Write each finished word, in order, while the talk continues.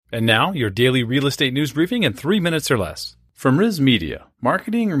And now, your daily real estate news briefing in 3 minutes or less. From Riz Media,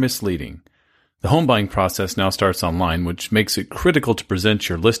 marketing or misleading? The home buying process now starts online, which makes it critical to present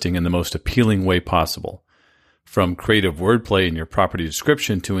your listing in the most appealing way possible. From creative wordplay in your property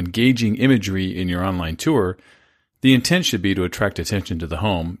description to engaging imagery in your online tour, the intent should be to attract attention to the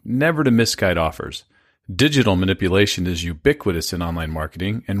home, never to misguide offers. Digital manipulation is ubiquitous in online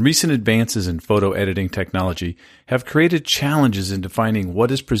marketing, and recent advances in photo editing technology have created challenges in defining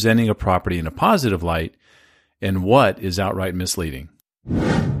what is presenting a property in a positive light and what is outright misleading.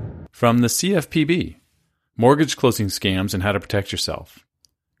 From the CFPB, mortgage closing scams and how to protect yourself.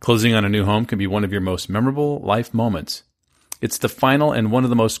 Closing on a new home can be one of your most memorable life moments. It's the final and one of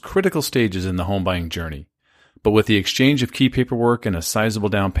the most critical stages in the home buying journey. But with the exchange of key paperwork and a sizable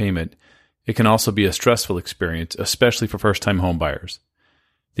down payment, it can also be a stressful experience, especially for first-time home buyers.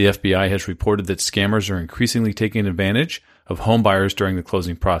 The FBI has reported that scammers are increasingly taking advantage of home buyers during the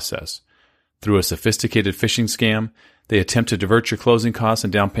closing process. Through a sophisticated phishing scam, they attempt to divert your closing costs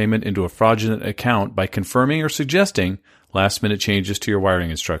and down payment into a fraudulent account by confirming or suggesting last-minute changes to your wiring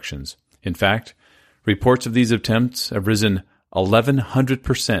instructions. In fact, reports of these attempts have risen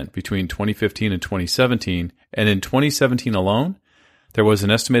 1,100% between 2015 and 2017, and in 2017 alone, there was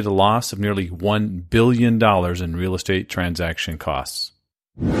an estimated loss of nearly $1 billion in real estate transaction costs.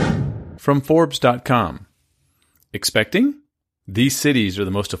 From Forbes.com. Expecting? These cities are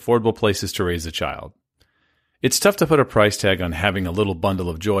the most affordable places to raise a child. It's tough to put a price tag on having a little bundle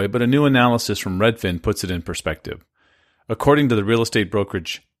of joy, but a new analysis from Redfin puts it in perspective. According to the real estate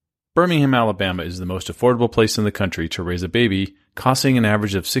brokerage, Birmingham, Alabama is the most affordable place in the country to raise a baby, costing an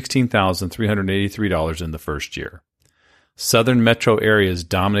average of $16,383 in the first year. Southern metro areas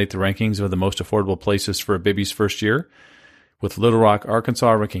dominate the rankings of the most affordable places for a baby's first year, with Little Rock,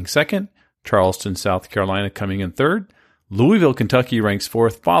 Arkansas ranking second, Charleston, South Carolina coming in third, Louisville, Kentucky ranks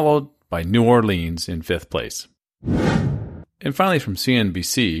fourth, followed by New Orleans in fifth place. And finally from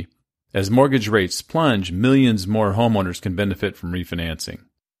CNBC, as mortgage rates plunge, millions more homeowners can benefit from refinancing.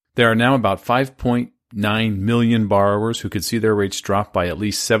 There are now about 5.9 million borrowers who could see their rates drop by at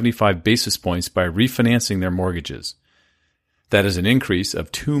least 75 basis points by refinancing their mortgages. That is an increase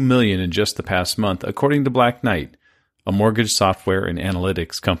of 2 million in just the past month, according to Black Knight, a mortgage software and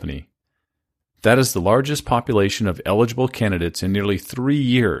analytics company. That is the largest population of eligible candidates in nearly 3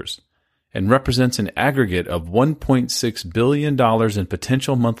 years and represents an aggregate of $1.6 billion in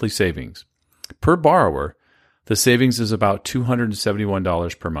potential monthly savings. Per borrower, the savings is about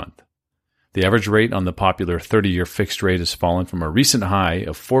 $271 per month. The average rate on the popular 30-year fixed rate has fallen from a recent high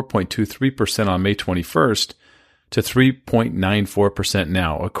of 4.23% on May 21st to 3.94%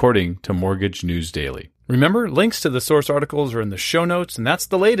 now, according to Mortgage News Daily. Remember, links to the source articles are in the show notes, and that's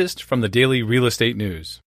the latest from the Daily Real Estate News.